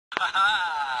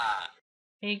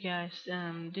Hey guys,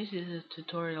 this is a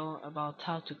tutorial about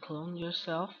how to clone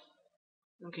yourself.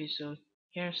 Okay, so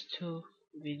here's two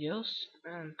videos,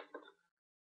 and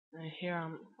here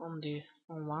I'm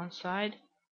on one side,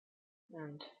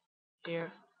 and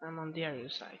here I'm on the other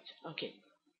side. Okay,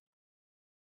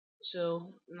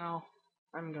 so now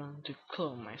I'm going to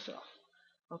clone myself.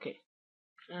 Okay,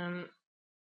 um,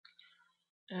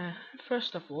 uh,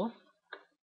 first of all,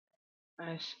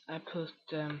 I put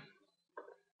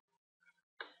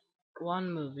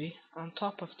one movie on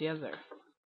top of the other,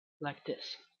 like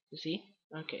this. You see?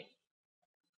 Okay.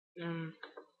 Um,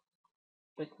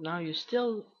 but now you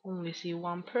still only see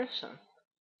one person.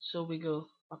 So we go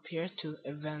up here to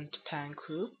event pan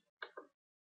crew,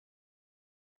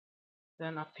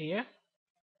 then up here,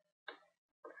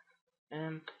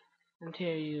 and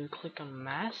here you click on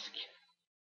mask,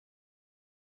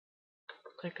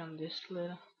 click on this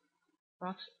little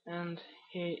box, and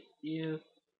here you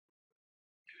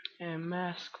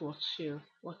mask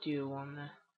what you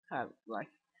wanna have. Like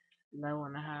I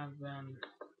wanna have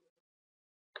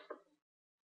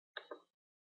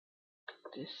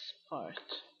this part.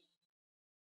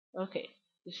 Okay,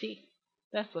 you see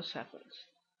that's what happens.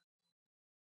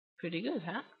 Pretty good,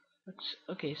 huh?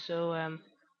 Okay, so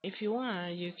if you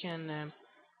wanna, you can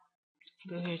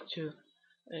go here to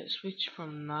switch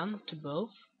from none to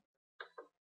both,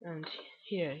 and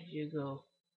here you go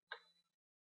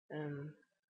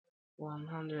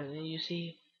 100, and you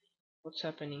see what's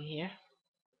happening here.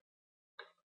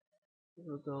 It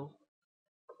will go,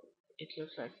 it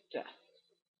looks like that.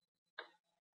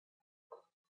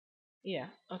 Yeah,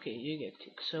 okay, you get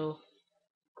it. So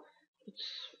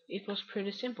it was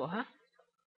pretty simple, huh?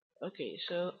 Okay,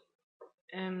 so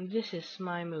this is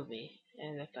my movie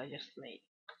that I just made.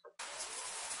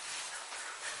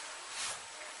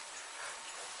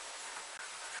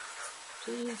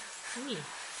 See me.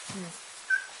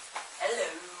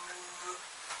 Hello.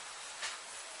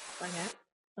 Okay.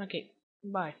 Okay.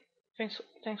 Bye.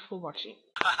 Thanks for watching.